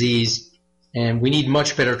 disabling disease, and we need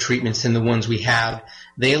much better treatments than the ones we have.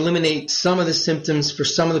 They eliminate some of the symptoms for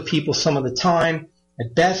some of the people some of the time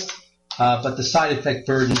at best, but the side effect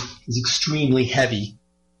burden is extremely heavy,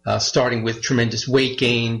 starting with tremendous weight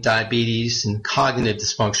gain, diabetes, and cognitive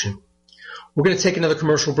dysfunction. We're going to take another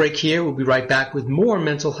commercial break here. We'll be right back with more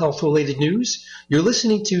mental health-related news. You're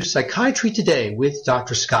listening to Psychiatry Today with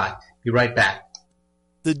Dr. Scott. Be right back.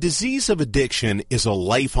 The disease of addiction is a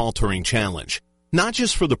life-altering challenge, not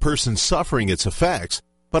just for the person suffering its effects,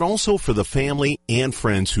 but also for the family and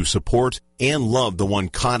friends who support and love the one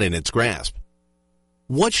caught in its grasp.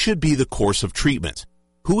 What should be the course of treatment?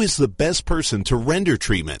 Who is the best person to render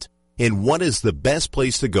treatment? And what is the best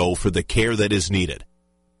place to go for the care that is needed?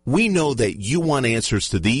 We know that you want answers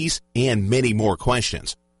to these and many more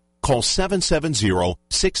questions. Call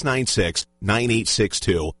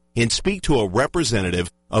 770-696-9862 and speak to a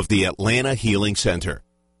representative of the Atlanta Healing Center.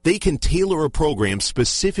 They can tailor a program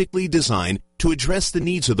specifically designed to address the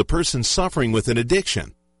needs of the person suffering with an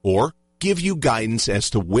addiction, or give you guidance as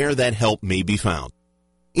to where that help may be found.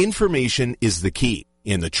 Information is the key,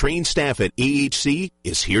 and the trained staff at AHC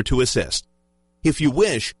is here to assist. If you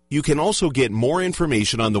wish, you can also get more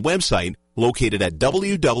information on the website located at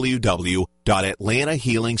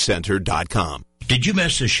www.atlantahealingcenter.com. Did you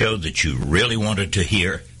miss a show that you really wanted to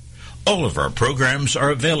hear? All of our programs are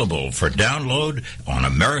available for download on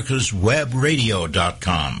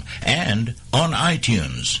americaswebradio.com and on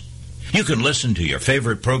iTunes. You can listen to your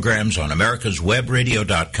favorite programs on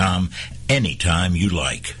americaswebradio.com anytime you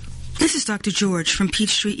like. This is Dr. George from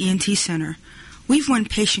Peachtree ENT Center. We've won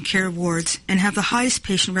patient care awards and have the highest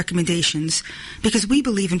patient recommendations because we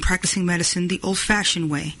believe in practicing medicine the old-fashioned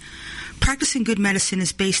way. Practicing good medicine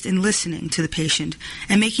is based in listening to the patient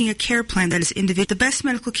and making a care plan that is individual. The best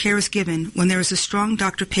medical care is given when there is a strong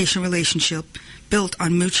doctor-patient relationship built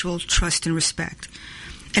on mutual trust and respect.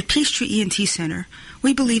 At Peachtree ENT Center,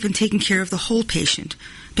 we believe in taking care of the whole patient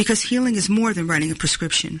because healing is more than writing a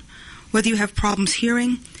prescription. Whether you have problems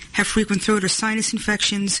hearing, have frequent throat or sinus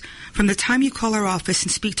infections, from the time you call our office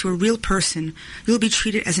and speak to a real person, you'll be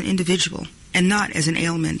treated as an individual and not as an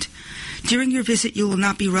ailment. During your visit, you will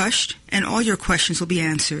not be rushed, and all your questions will be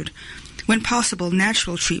answered. When possible,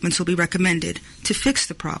 natural treatments will be recommended to fix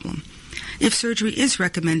the problem. If surgery is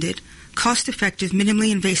recommended, cost-effective,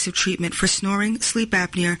 minimally invasive treatment for snoring, sleep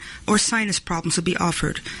apnea, or sinus problems will be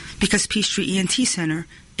offered, because Peachtree ENT Center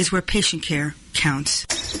is where patient care counts.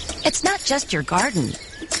 It's not just your garden.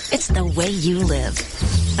 It's the way you live.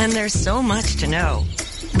 And there's so much to know.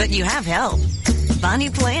 But you have help. Bonnie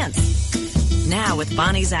Plants. Now with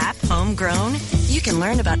Bonnie's app, Homegrown, you can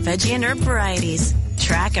learn about veggie and herb varieties,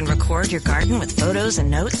 track and record your garden with photos and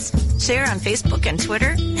notes, share on Facebook and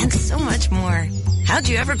Twitter, and so much more. How'd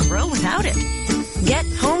you ever grow without it? Get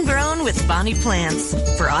Homegrown with Bonnie Plants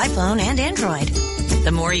for iPhone and Android.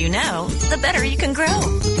 The more you know, the better you can grow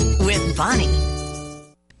with Bonnie.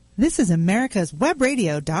 This is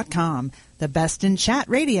americaswebradio.com, the best in chat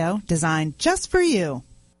radio designed just for you.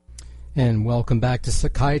 And welcome back to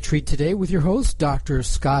Psychiatry Today with your host, Dr.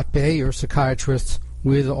 Scott Bay, your psychiatrist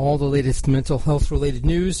with all the latest mental health-related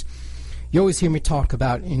news. You always hear me talk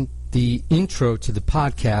about in the intro to the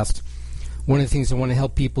podcast. One of the things I want to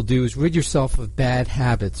help people do is rid yourself of bad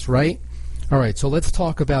habits, right? All right, so let's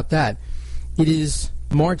talk about that. It is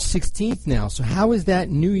March 16th now, so how is that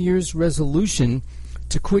New Year's resolution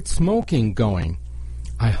to quit smoking going?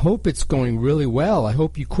 I hope it's going really well. I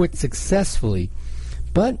hope you quit successfully.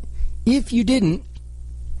 But if you didn't,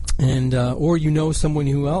 and or you know someone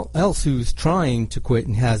else who's trying to quit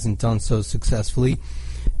and hasn't done so successfully,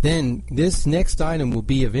 then this next item will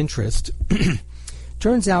be of interest.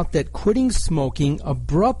 Turns out that quitting smoking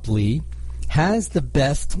abruptly has the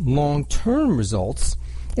best long-term results,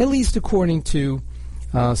 at least according to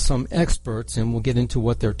some experts, and we'll get into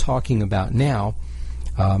what they're talking about now.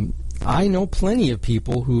 I know plenty of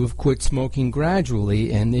people who have quit smoking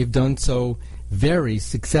gradually, and they've done so very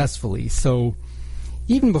successfully. So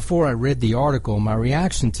even before I read the article, my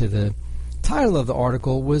reaction to the title of the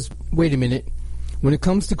article was, wait a minute, when it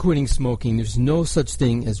comes to quitting smoking, there's no such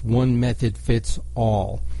thing as one method fits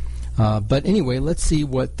all. But anyway, let's see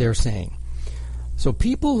what they're saying. So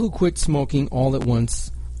people who quit smoking all at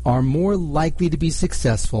once are more likely to be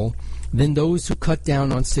successful than those who cut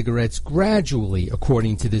down on cigarettes gradually,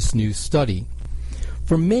 according to this new study.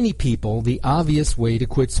 For many people, the obvious way to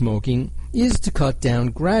quit smoking is to cut down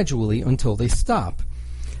gradually until they stop.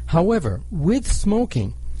 However, with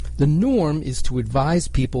smoking, the norm is to advise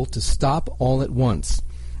people to stop all at once.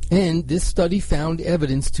 And this study found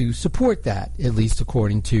evidence to support that, at least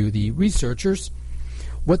according to the researchers.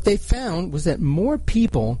 What they found was that more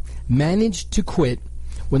people managed to quit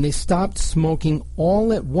when they stopped smoking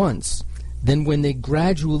all at once than when they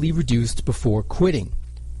gradually reduced before quitting.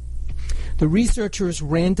 The researchers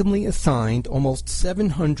randomly assigned almost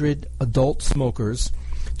 700 adult smokers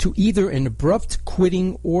to either an abrupt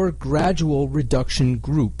quitting or gradual reduction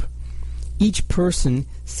group. Each person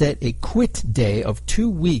set a quit day of 2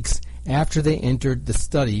 weeks after they entered the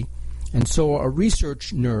study and saw a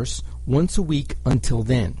research nurse once a week until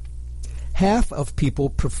then. Half of people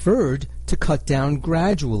preferred to cut down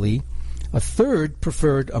gradually, a third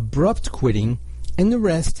preferred abrupt quitting, and the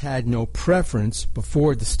rest had no preference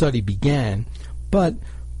before the study began, but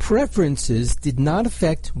preferences did not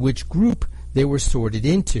affect which group they were sorted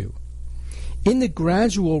into. In the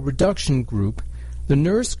gradual reduction group, the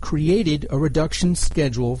nurse created a reduction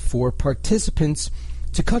schedule for participants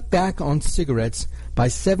to cut back on cigarettes by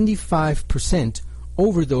 75%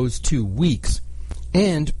 over those 2 weeks,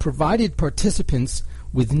 and provided participants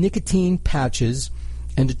with nicotine patches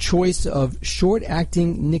and a choice of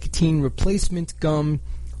short-acting nicotine replacement gum,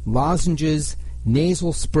 lozenges,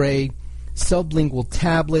 nasal spray, sublingual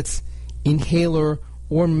tablets, inhaler,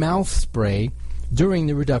 or mouth spray during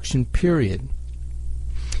the reduction period.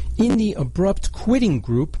 In the abrupt quitting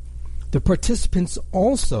group, the participants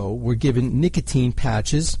also were given nicotine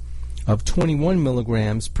patches of 21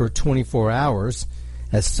 milligrams per 24 hours,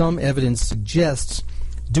 as some evidence suggests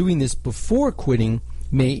doing this before quitting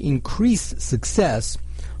may increase success,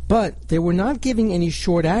 but they were not giving any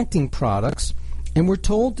short-acting products and were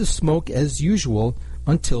told to smoke as usual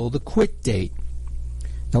until the quit date.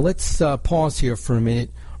 Now let's pause here for a minute.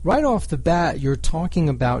 Right off the bat, you're talking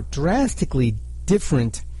about drastically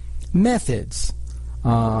different methods.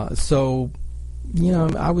 So,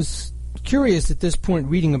 I was curious at this point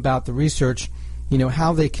reading about the research,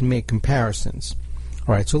 how they can make comparisons.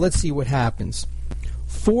 All right, so let's see what happens.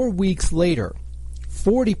 4 weeks later,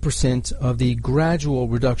 40% of the gradual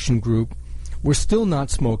reduction group were still not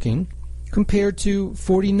smoking, compared to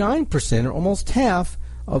 49%, or almost half,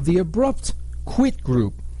 of the abrupt quit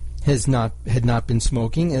group had not been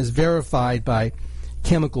smoking, as verified by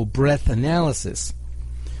chemical breath analysis.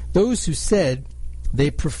 Those who said they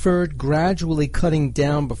preferred gradually cutting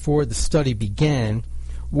down before the study began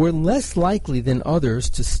were less likely than others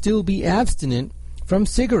to still be abstinent from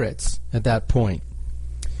cigarettes at that point.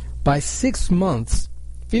 By 6 months,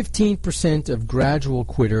 15% of gradual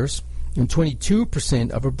quitters and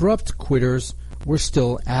 22% of abrupt quitters were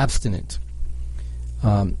still abstinent.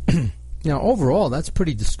 Now, overall, that's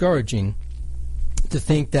pretty discouraging to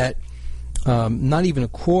think that not even a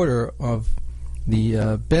quarter of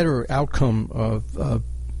the better outcome of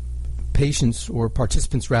patients, or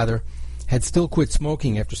participants rather, had still quit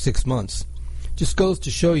smoking after 6 months. Just goes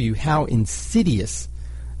to show you how insidious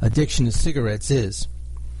addiction to cigarettes is.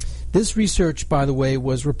 This research, by the way,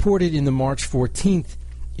 was reported in the March 14th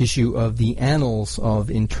issue of the Annals of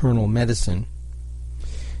Internal Medicine.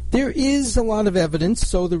 There is a lot of evidence,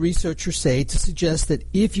 so the researchers say, to suggest that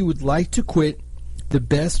if you would like to quit, the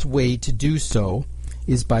best way to do so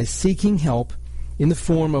is by seeking help in the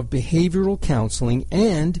form of behavioral counseling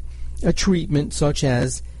and a treatment such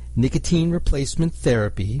as nicotine replacement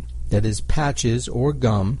therapy, that is patches or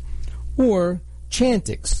gum, or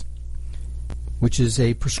Chantix, which is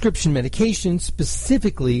a prescription medication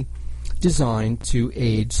specifically designed to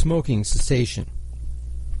aid smoking cessation.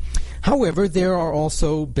 However, there are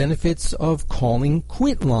also benefits of calling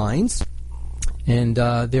quit lines, and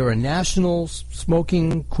there are national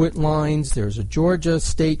smoking quit lines. There's a Georgia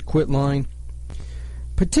state quit line,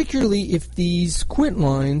 particularly if these quit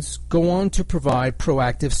lines go on to provide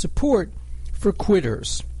proactive support for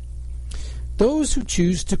quitters. Those who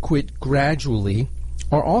choose to quit gradually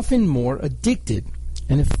are often more addicted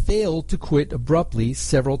and have failed to quit abruptly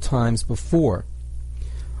several times before.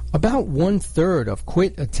 About 1/3 of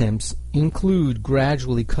quit attempts include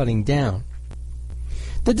gradually cutting down.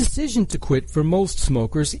 The decision to quit for most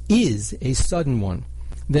smokers is a sudden one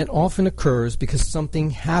that often occurs because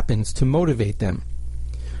something happens to motivate them.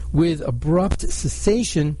 With abrupt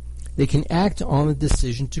cessation, they can act on the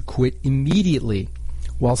decision to quit immediately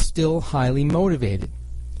while still highly motivated.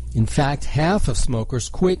 In fact, half of smokers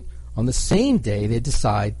quit on the same day they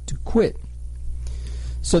decide to quit.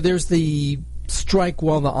 So there's the strike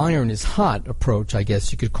while the iron is hot approach, I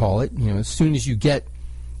guess you could call it. As soon as you get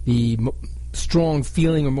the strong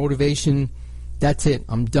feeling or motivation, that's it.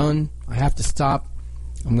 I'm done. I have to stop.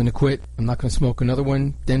 I'm going to quit. I'm not going to smoke another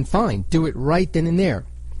one. Then fine. Do it right then and there.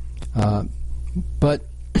 But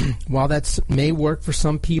while that may work for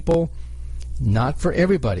some people, not for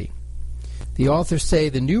everybody. The authors say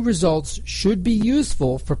the new results should be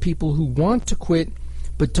useful for people who want to quit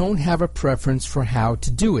but don't have a preference for how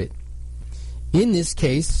to do it. In this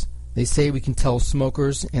case, they say we can tell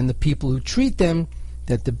smokers and the people who treat them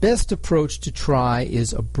that the best approach to try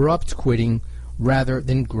is abrupt quitting rather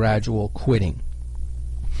than gradual quitting.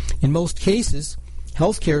 In most cases,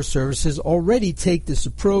 healthcare services already take this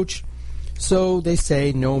approach, so they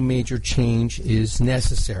say no major change is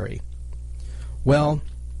necessary. Well,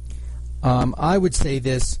 I would say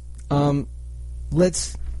this.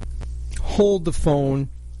 Let's hold the phone.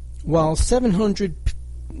 While 700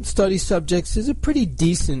 study subjects is a pretty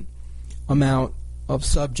decent amount of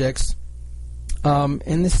subjects,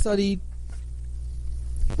 and this study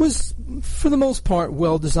was, for the most part,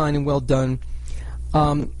 well designed and well done,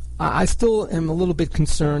 I still am a little bit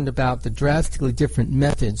concerned about the drastically different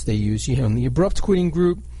methods they use. In the abrupt quitting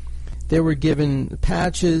group, they were given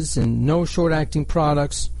patches and no short-acting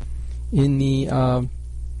products. In the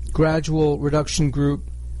gradual reduction group,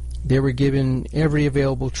 they were given every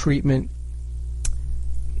available treatment.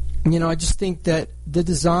 I just think that the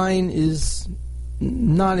design is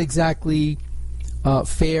not exactly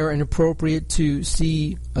fair and appropriate to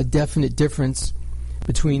see a definite difference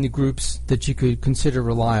between the groups that you could consider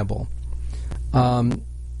reliable.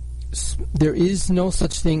 There is no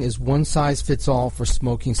such thing as one size fits all for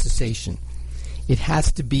smoking cessation. It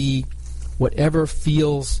has to be whatever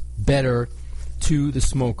feels better to the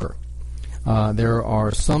smoker. There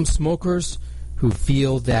are some smokers who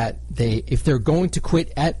feel that if they're going to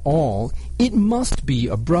quit at all, it must be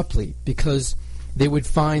abruptly, because they would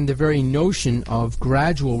find the very notion of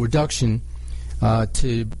gradual reduction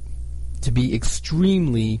to be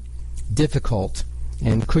extremely difficult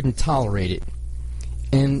and couldn't tolerate it.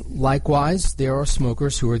 And likewise, there are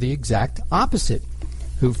smokers who are the exact opposite,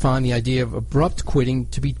 who find the idea of abrupt quitting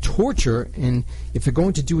to be torture, and if they're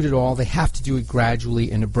going to do it at all, they have to do it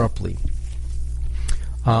gradually and abruptly.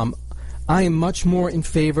 I am much more in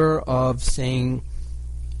favor of saying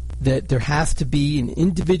that there has to be an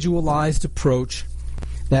individualized approach,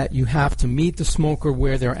 that you have to meet the smoker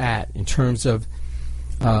where they're at in terms of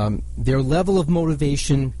their level of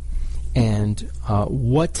motivation and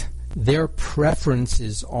what their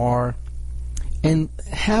preferences are, and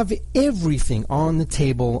have everything on the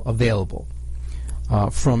table available.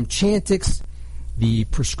 From Chantix, the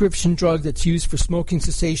prescription drug that's used for smoking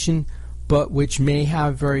cessation, but which may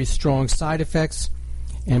have very strong side effects,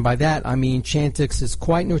 And by that, I mean Chantix is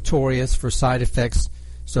quite notorious for side effects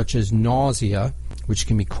such as nausea, which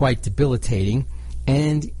can be quite debilitating,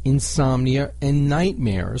 and insomnia and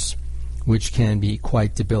nightmares, which can be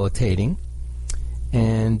quite debilitating.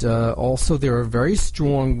 And also there are very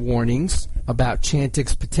strong warnings about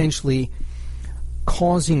Chantix potentially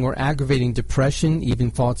causing or aggravating depression,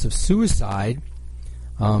 even thoughts of suicide.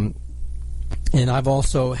 And I've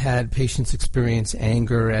also had patients experience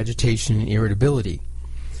anger, agitation, and irritability.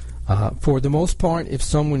 For the most part, if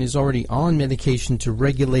someone is already on medication to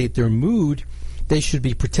regulate their mood, they should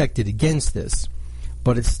be protected against this.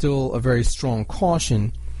 But it's still a very strong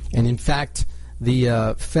caution. And in fact,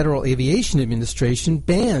 the Federal Aviation Administration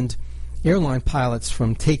banned airline pilots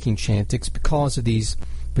from taking Chantix because of these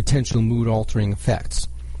potential mood-altering effects.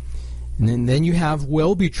 And then you have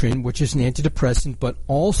Wellbutrin, which is an antidepressant, but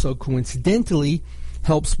also coincidentally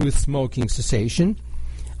helps with smoking cessation.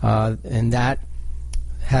 And that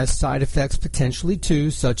has side effects potentially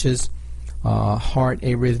too, such as heart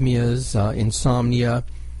arrhythmias, insomnia,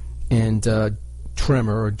 and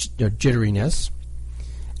tremor or jitteriness.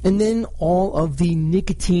 And then all of the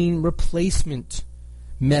nicotine replacement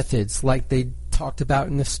methods like they talked about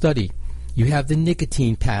in the study. You have the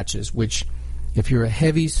nicotine patches, which if you're a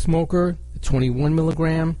heavy smoker, the 21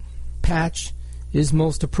 milligram patch is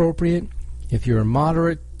most appropriate. If you're a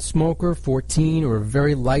moderate smoker, 14, or a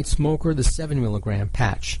very light smoker, the 7 milligram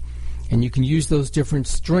patch. And you can use those different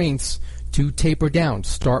strengths to taper down.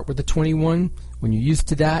 Start with the 21. When you're used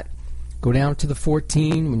to that, go down to the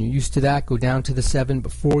 14. When you're used to that, go down to the 7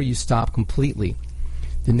 before you stop completely.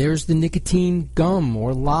 Then there's the nicotine gum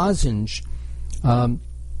or lozenge,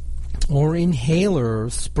 or inhaler or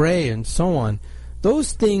spray and so on.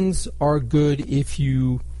 Those things are good if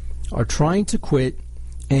you are trying to quit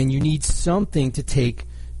and you need something to take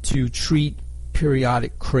to treat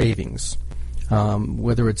periodic cravings.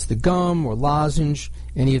 Whether it's the gum or lozenge,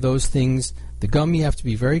 any of those things. The gum, you have to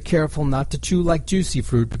be very careful not to chew like juicy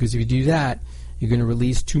fruit, because if you do that, you're going to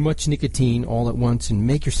release too much nicotine all at once and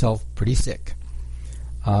make yourself pretty sick.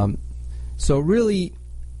 So really,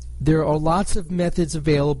 there are lots of methods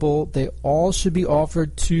available. They all should be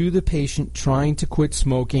offered to the patient trying to quit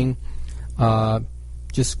smoking.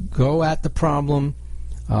 Just go at the problem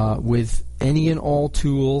with any and all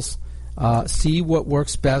tools. See what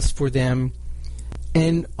works best for them.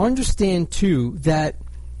 And understand, too, that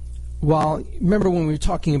while, remember when we were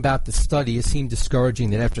talking about the study, it seemed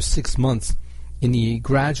discouraging that after 6 months in the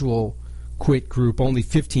gradual quit group, only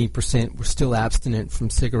 15% were still abstinent from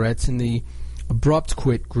cigarettes. In the abrupt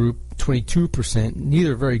quit group, 22%.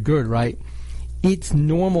 Neither very good, right? It's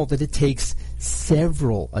normal that it takes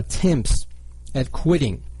several attempts at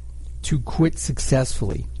quitting to quit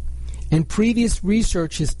successfully. And previous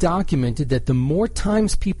research has documented that the more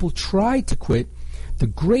times people try to quit, the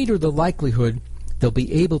greater the likelihood they'll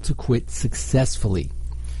be able to quit successfully.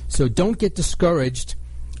 So don't get discouraged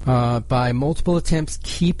by multiple attempts.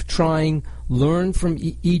 Keep trying. Learn from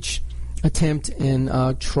each attempt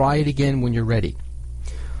and try it again when you're ready.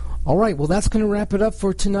 All right, well, that's going to wrap it up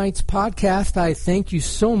for tonight's podcast. I thank you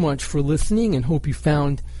so much for listening and hope you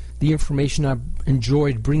found the information I've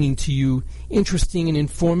enjoyed bringing to you interesting and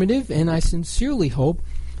informative, and I sincerely hope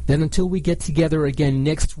that until we get together again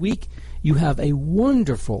next week, you have a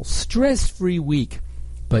wonderful, stress-free week.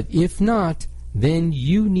 But if not, then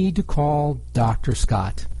you need to call Dr.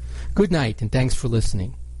 Scott. Good night, and thanks for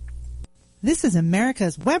listening. This is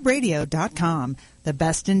America'sWebRadio.com, the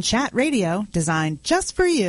best in chat radio designed just for you.